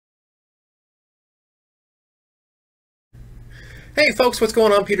Hey folks, what's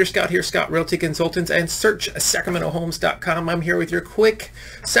going on? Peter Scott here, Scott Realty Consultants, and search SacramentoHomes.com. I'm here with your quick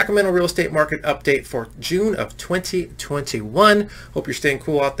Sacramento real estate market update for June of 2021. Hope you're staying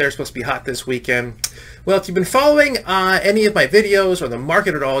cool out there. It's supposed to be hot this weekend. Well, if you've been following any of my videos or the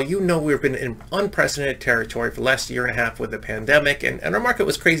market at all, you know we've been in unprecedented territory for the last year and a half with the pandemic, and our market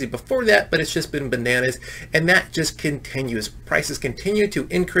was crazy before that, but it's just been bananas, and that just continues. Prices continue to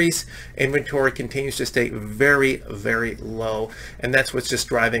increase, inventory continues to stay very, very low, and that's what's just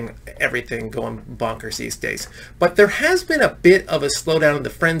driving everything going bonkers these days. But there has been a bit of a slowdown in the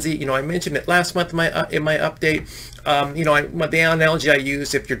frenzy. You know, I mentioned it last month in my update. The analogy I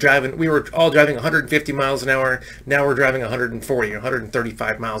used, if you're driving, we were all driving 150 miles an hour. Now we're driving 140 or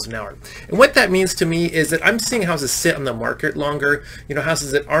 135 miles an hour. And what that means to me is that I'm seeing houses sit on the market longer. You know,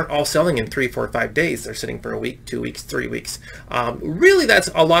 houses that aren't all selling in 3, 4, 5 days. They're sitting for a week, 2 weeks, 3 weeks. Really, that's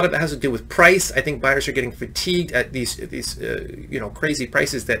a lot of it has to do with price. I think buyers are getting fatigued at these crazy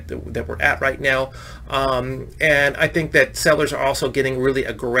prices that we're at right now. And I think that sellers are also getting really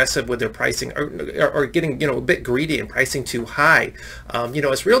aggressive with their pricing, or getting, a bit greedy and pricing too high. As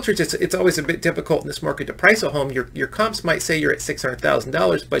realtors, it's always a bit difficult in this market to price a home. Your comps might say you're at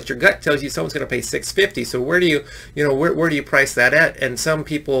 $600,000, but your gut tells you someone's going to pay $650. So where do you price that at? And some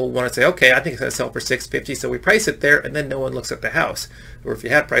people want to say, okay, I think it's going to sell for $650, so we price it there, and then no one looks at the house. Or if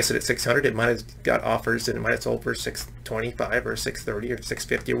you had priced it at $600, it might have got offers and it might have sold for $625 or $630 or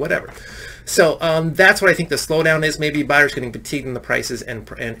 $650 or whatever. So that's what I think the slowdown is. Maybe buyers getting fatigued in the prices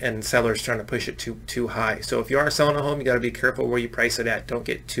and sellers trying to push it too high. So if you are selling a home, you got to be careful where you price it at. Don't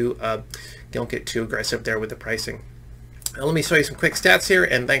get too aggressive there with the pricing. Now, let me show you some quick stats here,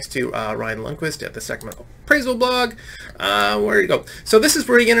 and thanks to Ryan Lundquist at the Sacramento Appraisal blog. Where you go? So this is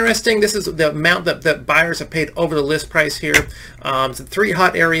pretty interesting. This is the amount that buyers have paid over the list price here. So the 3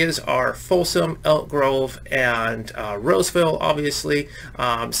 hot areas are Folsom, Elk Grove, and Roseville, obviously.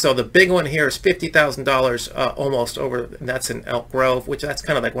 So the big one here is $50,000 almost over, and that's in Elk Grove, which that's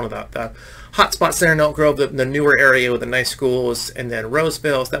kind of like one of the hot spots there in Elk Grove, the newer area with the nice schools. And then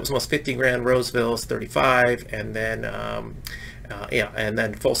Roseville, so that was almost 50 grand. Roseville's 35, and then and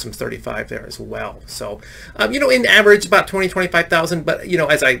then Folsom's 35 there as well. So in average about 25,000, but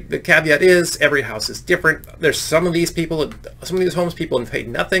the caveat is every house is different. There's some of these homes people have paid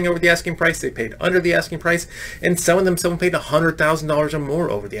nothing over the asking price. They paid under the asking price, and someone paid $100,000 or more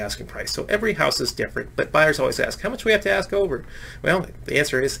over the asking price. So every house is different, but buyers always ask, how much do we have to ask over? Well, the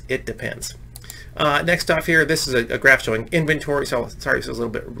answer is it depends. Next off here, this is a graph showing inventory. So sorry, this is a little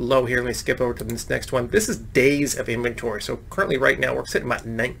bit low here. Let me skip over to this next one. This is days of inventory. So currently right now we're sitting about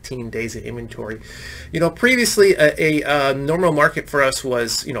 19 days of inventory. Previously a normal market for us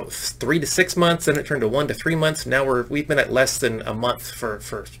was 3 to 6 months, then it turned to 1 to 3 months. Now we've been at less than a month for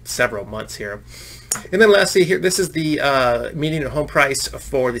several months here. And then lastly here, this is the median home price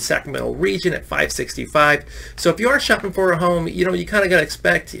for the Sacramento region at $565. So if you are shopping for a home, you kind of got to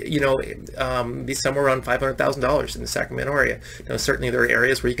expect, be somewhere around $500,000 in the Sacramento area. Certainly there are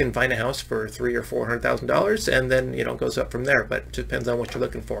areas where you can find a house for $300,000 or $400,000, and then it goes up from there. But it just depends on what you're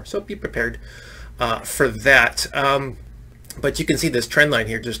looking for. So be prepared for that. But you can see this trend line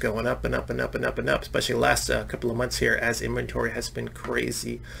here just going up and up and up and up and up, especially the last couple of months here as inventory has been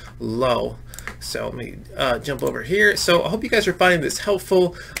crazy low. So let me jump over here. So I hope you guys are finding this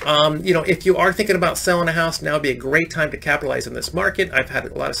helpful. If you are thinking about selling a house, now would be a great time to capitalize on this market. I've had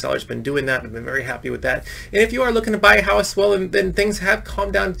a lot of sellers been doing that. I've been very happy with that. And if you are looking to buy a house, well, then things have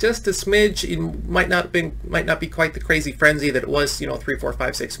calmed down just a smidge. It might not be quite the crazy frenzy that it was, 3, 4,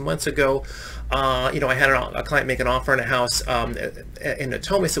 5, 6 months ago. I had a client make an offer on a house in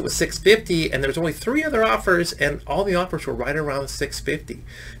Natomas. It was $650, and there was only 3 other offers, and all the offers were right around $650.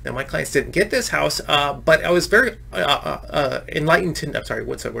 Now my clients didn't get this house, but I was very enlightened. I'm sorry,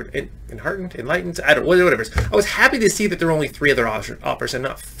 what's that word? Enlightened? I don't know, whatever. I was happy to see that there were only 3 other offers and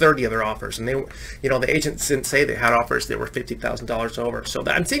not 30 other offers. And they were, the agents didn't say they had offers that were $50,000 over. So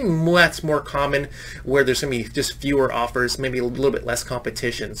I'm seeing that's more common, where there's going to be just fewer offers, maybe a little bit less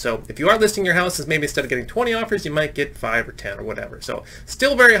competition. So if you are listing your houses, maybe instead of getting 20 offers, you might get 5 or 10 or whatever. So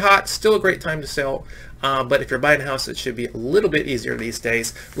still very hot, still a great time to sell. But if you're buying a house, it should be a little bit easier these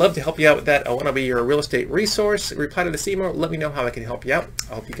days. Love to help you out with that. I want to be your real estate resource. Reply to this email. Let me know how I can help you out.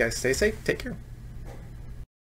 I hope you guys stay safe. Take care.